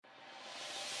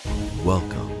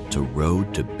Welcome to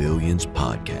Road to Billions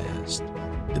Podcast,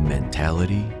 the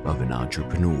mentality of an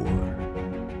entrepreneur.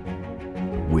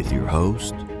 With your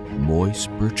host, Moise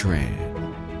Bertrand.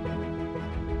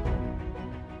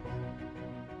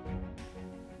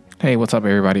 Hey, what's up,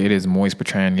 everybody? It is Moise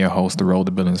Bertrand, your host, the Road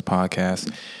to Billions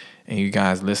Podcast. And you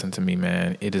guys listen to me,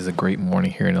 man. It is a great morning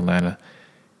here in Atlanta.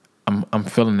 I'm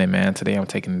feeling it, man. Today I'm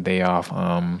taking the day off.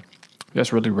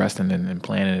 Just really resting and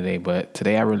planning today. But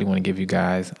today I really want to give you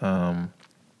guys, some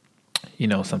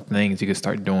things you can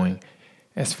start doing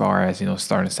as far as,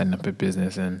 starting setting up a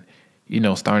business and,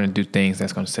 starting to do things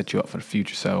that's going to set you up for the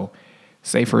future. So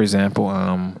say, for example,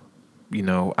 I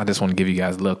just want to give you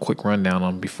guys a little quick rundown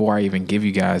on before I even give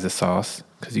you guys the sauce,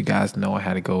 because you guys know I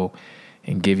had to go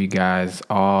and give you guys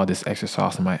all this extra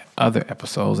sauce in my other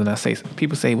episodes. And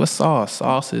people say, what's sauce?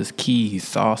 Sauce is keys.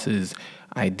 Sauce is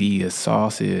ideas.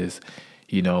 Sauce is,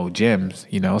 gems,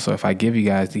 So if I give you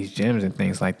guys these gems and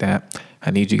things like that,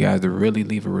 I need you guys to really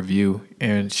leave a review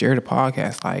and share the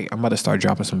podcast. Like, I'm about to start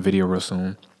dropping some video real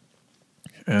soon.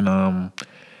 And, I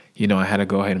had to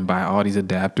go ahead and buy all these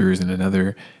adapters and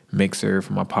another mixer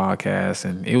for my podcast.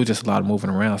 And it was just a lot of moving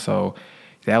around. So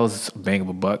that was a bang of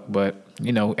a buck. But,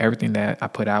 everything that I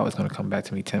put out is going to come back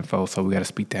to me tenfold. So we got to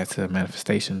speak that to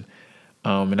manifestation.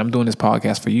 And I'm doing this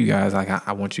podcast for you guys. Like,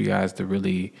 I want you guys to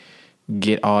really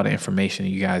get all the information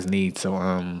you guys need. So,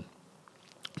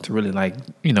 to really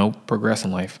progress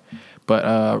in life.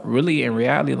 But, really in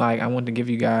reality, I wanted to give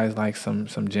you guys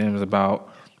some gems about,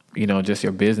 just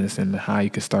your business and how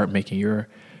you can start making your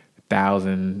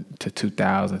 1,000 to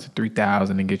 2,000 to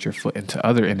 3,000 and get your foot into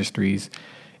other industries.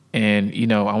 And,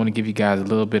 I want to give you guys a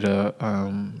little bit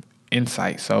of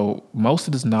insight. So most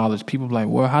of this knowledge, people are like,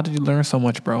 well, how did you learn so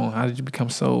much, bro? How did you become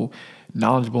so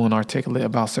knowledgeable and articulate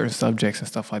about certain subjects and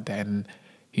stuff like that? And,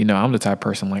 I'm the type of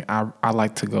person, I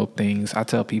like to go things. I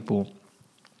tell people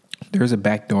there's a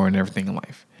back door in everything in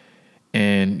life.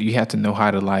 And you have to know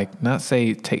how to not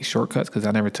say take shortcuts, because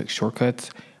I never took shortcuts.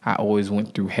 I always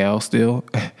went through hell still.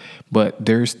 But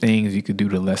there's things you could do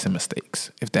to lessen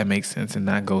mistakes, if that makes sense, and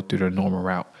not go through the normal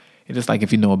route. It's just like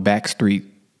if you know a back street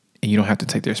and you don't have to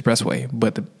take the expressway,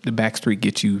 but the back street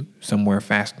gets you somewhere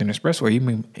faster than the expressway.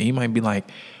 You might be like,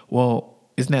 well,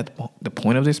 isn't that the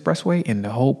point of the expressway? And the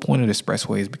whole point of the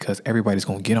expressway is because everybody's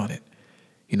going to get on it.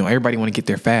 Everybody want to get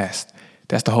there fast.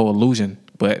 That's the whole illusion.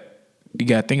 But you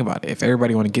got to think about it. If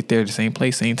everybody want to get there at the same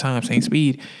place, same time, same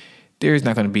speed, there's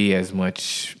not going to be as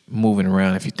much moving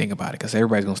around if you think about it, because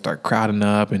everybody's going to start crowding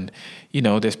up and,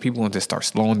 there's people going to start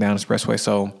slowing down the expressway.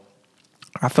 So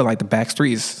I feel like the back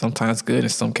street is sometimes good in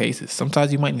some cases.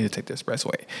 Sometimes you might need to take the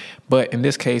expressway. But in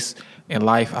this case, in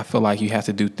life, I feel like you have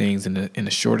to do things in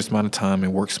the shortest amount of time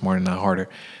and work smarter, not harder.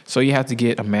 So you have to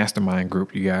get a mastermind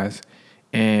group, you guys.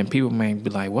 And people may be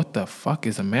like, what the fuck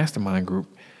is a mastermind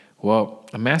group? Well,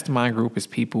 a mastermind group is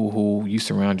people who you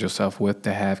surround yourself with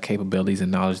that have capabilities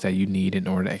and knowledge that you need in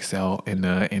order to excel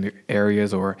in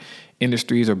areas or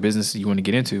industries or businesses you want to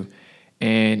get into.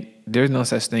 And there's no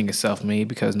such thing as self-made,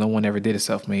 because no one ever did it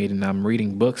self-made. And I'm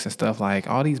reading books and stuff,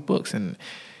 all these books. And,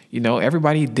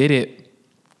 everybody did it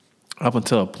up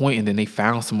until a point, and then they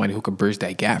found somebody who could bridge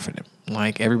that gap for them.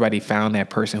 Everybody found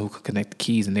that person who could connect the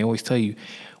keys. And they always tell you,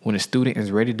 when a student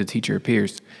is ready, the teacher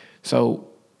appears. So,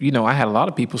 I had a lot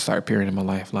of people start appearing in my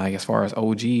life, as far as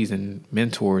OGs and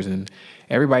mentors, and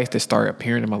everybody that started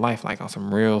appearing in my life, on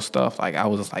some real stuff. I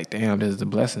was just like, damn, this is a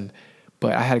blessing.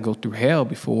 But I had to go through hell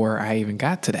before I even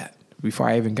got to that. Before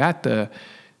I even got the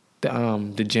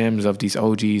gems of these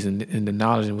OGs and the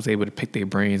knowledge, and was able to pick their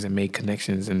brains and make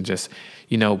connections and just,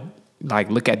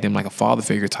 look at them like a father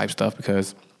figure type stuff,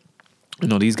 because,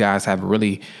 these guys have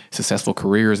really successful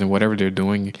careers in whatever they're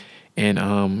doing. And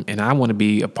I want to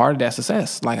be a part of that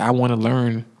success. I want to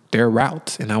learn their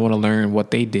routes, and I want to learn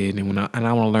what they did. And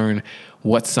I want to learn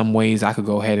what some ways I could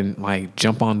go ahead and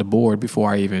jump on the board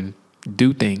before I even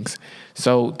do things.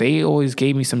 So they always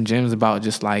gave me some gems about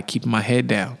just keeping my head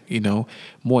down,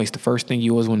 Moise, the first thing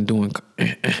you always want to do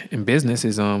in business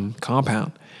is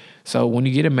compound. So when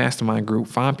you get a mastermind group,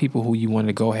 find people who you want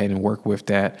to go ahead and work with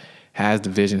that has the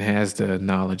vision, has the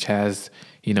knowledge, has,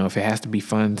 if it has to be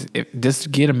funds,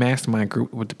 just get a mastermind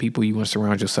group with the people you want to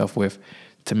surround yourself with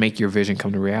to make your vision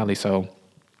come to reality. So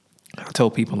I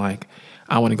told people I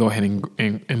want to go ahead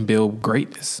and build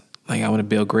greatness. I want to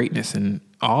build greatness in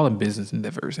all in business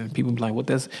endeavors. And people be like, what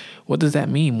does that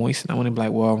mean, Moise? And I want to be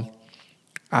like, well,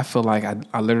 I feel like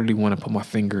I literally want to put my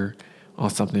finger on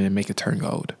something and make it turn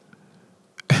gold.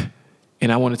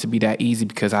 And I want it to be that easy,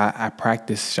 because I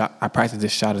practiced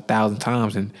this shot 1,000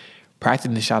 times, and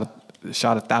practicing the shot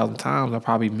 1,000 times, I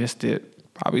probably missed it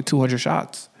 200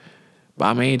 shots. But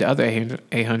I made the other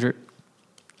 800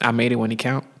 I made it when it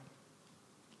count.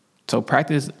 So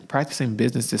practicing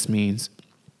business just means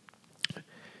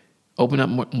open up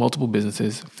multiple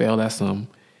businesses, fail at some,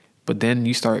 but then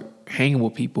you start hanging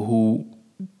with people who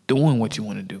doing what you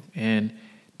want to do, and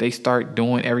they start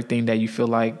doing everything that you feel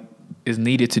like is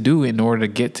needed to do in order to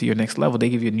get to your next level. They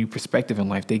give you a new perspective in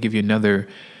life. They give you another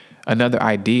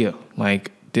idea.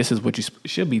 Like, this is what you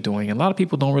should be doing. And a lot of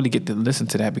people don't really get to listen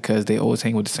to that because they always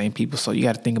hang with the same people. So you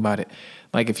got to think about it.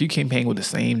 Like, if you keep hanging with the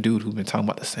same dude who's been talking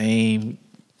about the same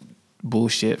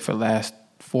bullshit for the last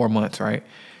 4 months, right?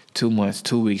 2 months,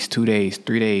 2 weeks, 2 days,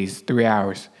 3 days, 3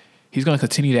 hours, he's going to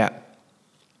continue that.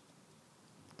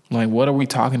 Like, what are we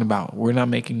talking about? We're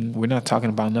not talking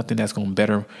about nothing that's going to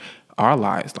better our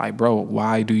lives. Like, bro,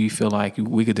 why do you feel like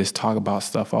we could just talk about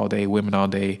stuff all day, women all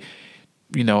day,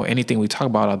 anything we talk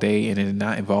about all day, and it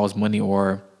not involves money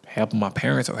or helping my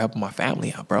parents or helping my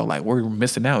family out, bro? Like, we're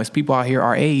missing out. It's people out here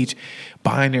our age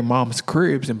buying their mom's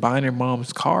cribs and buying their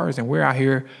mom's cars, and we're out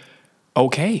here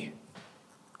okay.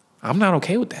 I'm not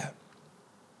okay with that.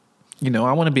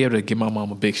 I want to be able to give my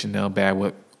mom a big Chanel bag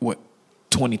with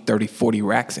 20, 30, 40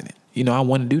 racks in it. I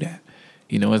want to do that.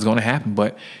 It's going to happen.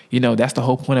 But, that's the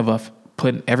whole point of us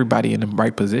putting everybody in the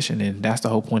right position. And that's the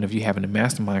whole point of you having a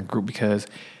mastermind group, because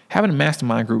having a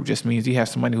mastermind group just means you have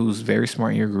somebody who's very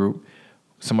smart in your group,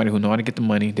 somebody who know how to get the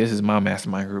money. This is my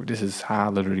mastermind group. This is how I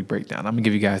literally break down. I'm going to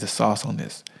give you guys the sauce on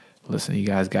this. Listen, you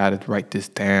guys got to write this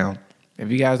down.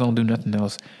 If you guys don't do nothing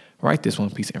else, write this one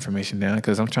piece of information down,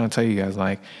 because I'm trying to tell you guys,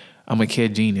 like, I'm a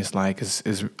kid genius. Like,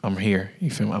 I'm here. You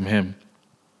feel me? I'm him.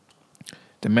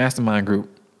 The mastermind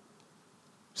group,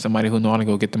 somebody who know how to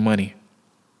go get the money,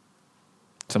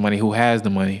 somebody who has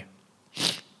the money.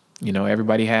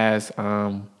 Everybody has.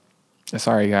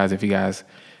 Sorry, guys, if you guys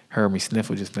heard me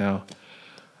sniffle just now.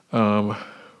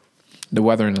 The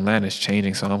weather in Atlanta is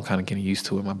changing, so I'm kind of getting used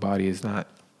to it. My body is not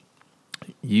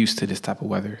used to this type of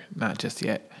weather, not just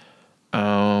yet.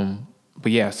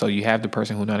 But yeah, so you have the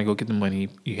person who know how to go get the money.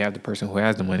 You have the person who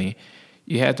has the money.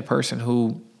 You have the person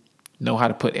who know how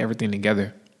to put everything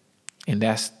together, and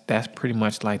that's pretty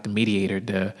much like the mediator,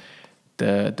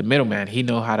 the middleman. He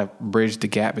know how to bridge the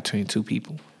gap between two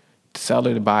people, the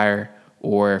seller, the buyer,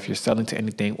 or if you're selling to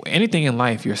anything in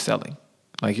life, you're selling.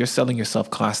 Like, you're selling yourself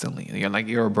constantly.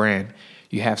 You're a brand.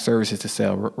 You have services to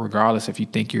sell, regardless if you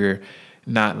think you're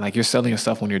not. Like, you're selling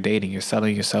yourself when you're dating. You're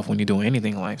selling yourself when you're doing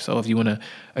anything in life. So if you want to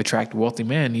attract wealthy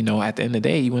men, at the end of the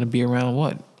day, you want to be around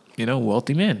what?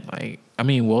 Wealthy men.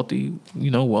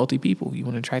 Wealthy people. You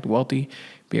want to attract wealthy,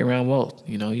 be around wealth.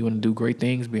 You want to do great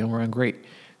things, be around great.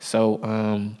 So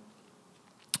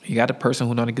you got the person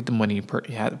who know how to get the money.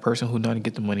 You have the person who know how to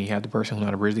get the money. You have the person who know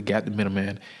how to bridge the gap, the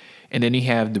middleman. And then you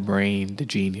have the brain, the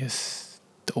genius,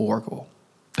 the oracle.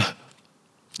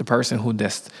 The person who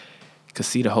just could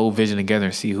see the whole vision together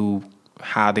and see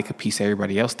how they could piece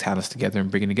everybody else's talents together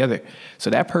and bring it together. So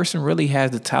that person really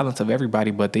has the talents of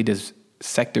everybody, but they just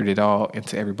sectored it all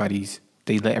into everybody's.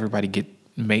 They let everybody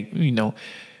make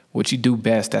what you do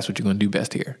best. That's what you're going to do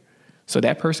best here. So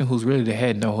that person who's really the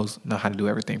head knows how to do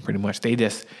everything pretty much. They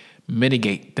just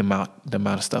mitigate the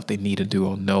amount of stuff they need to do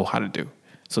or know how to do.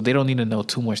 So they don't need to know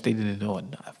too much. They didn't know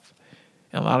enough.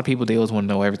 And a lot of people, they always want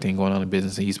to know everything going on in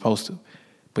business, and you're supposed to.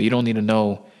 But you don't need to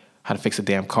know how to fix a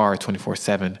damn car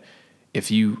 24/7 if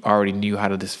you already knew how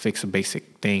to just fix the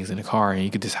basic things in a car, and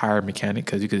you could just hire a mechanic,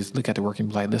 because you could just look at the work and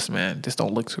be like, listen, man, this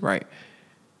don't look too right.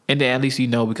 And then at least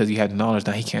because you have the knowledge,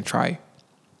 now he can't try.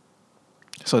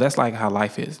 So that's like how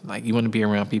life is. Like, you want to be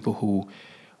around people who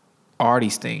are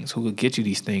these things, who will get you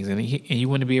these things. And you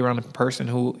want to be around a person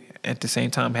who, at the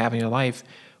same time, having your life,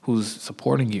 who's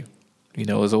supporting you.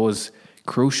 It's always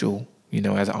crucial,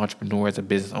 as an entrepreneur, as a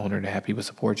business owner, to have people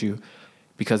support you,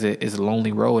 because it is a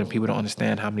lonely road and people don't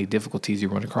understand how many difficulties you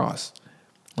run across.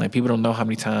 Like, people don't know how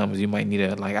many times you might need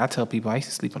I tell people I used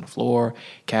to sleep on the floor,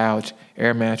 couch,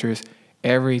 air mattress,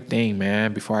 everything,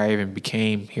 man, before I even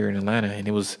became here in Atlanta. And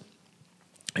it wasn't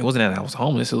that I was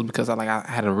homeless. It was because I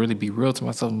had to really be real to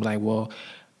myself and be like, well,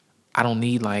 I don't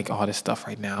need all this stuff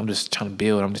right now. I'm just trying to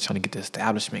build. I'm just trying to get the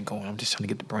establishment going. I'm just trying to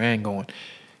get the brand going,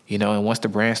 and once the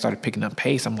brand started picking up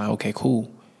pace, I'm like, okay, cool.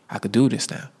 I could do this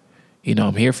now.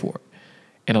 I'm here for it.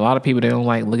 And a lot of people, they don't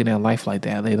like looking at life like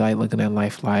that. They like looking at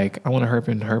life like, I want to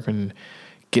herp and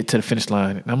get to the finish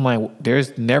line. And I'm like,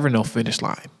 there's never no finish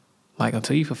line. Like,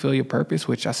 until you fulfill your purpose,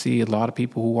 which I see a lot of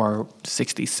people who are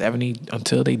 60, 70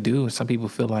 until they do. And some people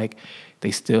feel like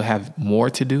they still have more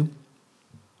to do.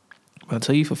 But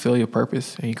until you fulfill your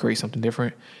purpose and you create something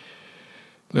different,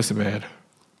 listen, man,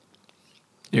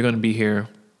 you're going to be here.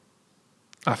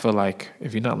 I feel like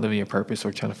if you're not living your purpose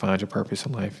or trying to find your purpose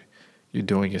in life, you're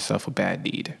doing yourself a bad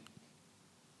deed.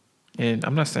 And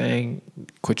I'm not saying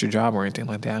quit your job or anything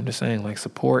like that. I'm just saying like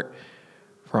support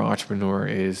for an entrepreneur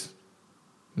is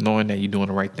knowing that you're doing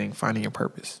the right thing, finding your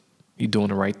purpose. You're doing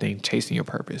the right thing, chasing your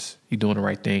purpose. You're doing the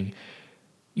right thing,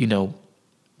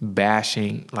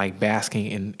 basking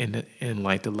in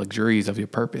like the luxuries of your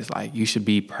purpose. Like you should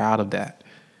be proud of that.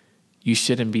 You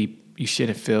shouldn't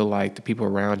feel like the people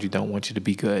around you don't want you to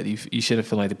be good. You shouldn't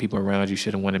feel like the people around you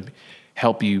shouldn't want to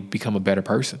help you become a better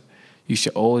person. You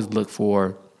should always look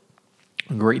for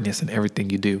greatness in everything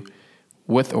you do,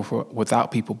 with or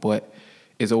without people, but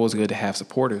it's always good to have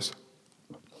supporters.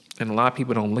 And a lot of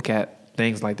people don't look at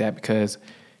things like that because,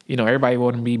 everybody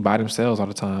want to be by themselves all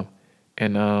the time.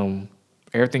 And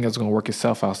everything is going to work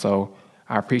itself out. So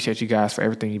I appreciate you guys for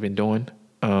everything you've been doing,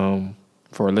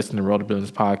 for listening to Road to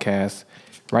Billions podcast.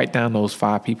 Write down those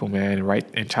 5 people, man,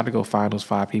 and try to go find those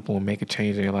 5 people and make a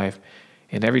change in your life.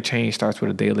 And every change starts with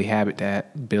a daily habit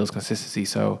that builds consistency.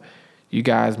 So you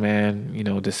guys, man,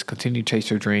 just continue to chase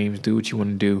your dreams, do what you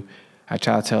want to do. I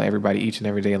try to tell everybody each and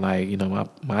every day, like,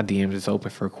 my DMs is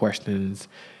open for questions,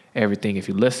 everything. If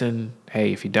you listen,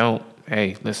 hey, if you don't,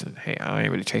 hey, listen, hey, I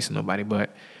ain't really chasing nobody,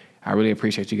 but I really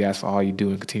appreciate you guys for all you do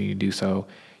and continue to do so.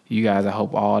 You guys, I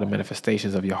hope all the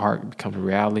manifestations of your heart become a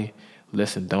reality.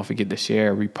 Listen, don't forget to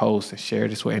share, repost, and share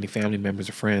this with any family members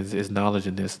or friends. There's knowledge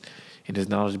in this, and there's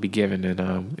knowledge to be given. And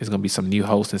there's going to be some new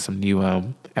hosts and some new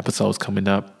episodes coming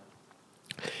up.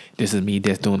 This is me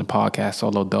just doing the podcast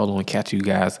solo dolo and catch you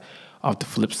guys off the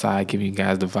flip side, giving you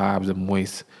guys the vibes of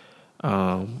Moist.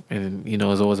 And,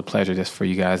 it's always a pleasure just for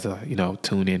you guys to,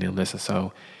 tune in and listen.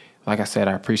 So, like I said,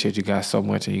 I appreciate you guys so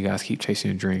much, and you guys keep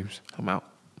chasing your dreams. I'm out.